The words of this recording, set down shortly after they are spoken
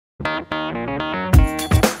Hello,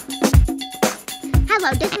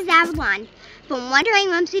 this is Avalon from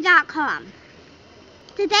WonderingWhimsy.com.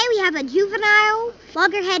 Today we have a juvenile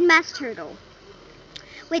loggerhead musk turtle,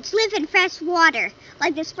 which live in fresh water,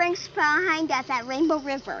 like the springs behind us at Rainbow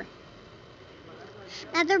River.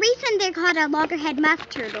 Now the reason they're called a loggerhead musk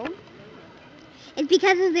turtle is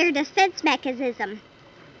because of their defense mechanism.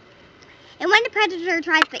 And when the predator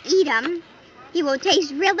tries to eat them, he will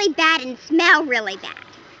taste really bad and smell really bad.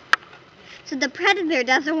 So the predator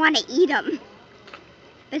doesn't want to eat him.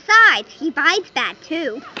 Besides, he bites bad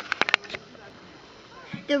too.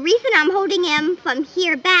 The reason I'm holding him from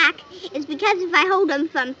here back is because if I hold him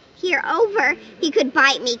from here over, he could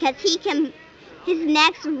bite me because his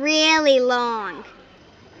neck's really long.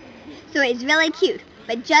 So he's really cute,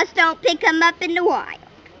 but just don't pick him up in the wild.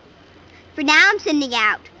 For now, I'm sending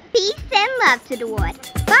out peace and love to the wood.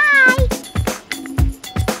 Bye!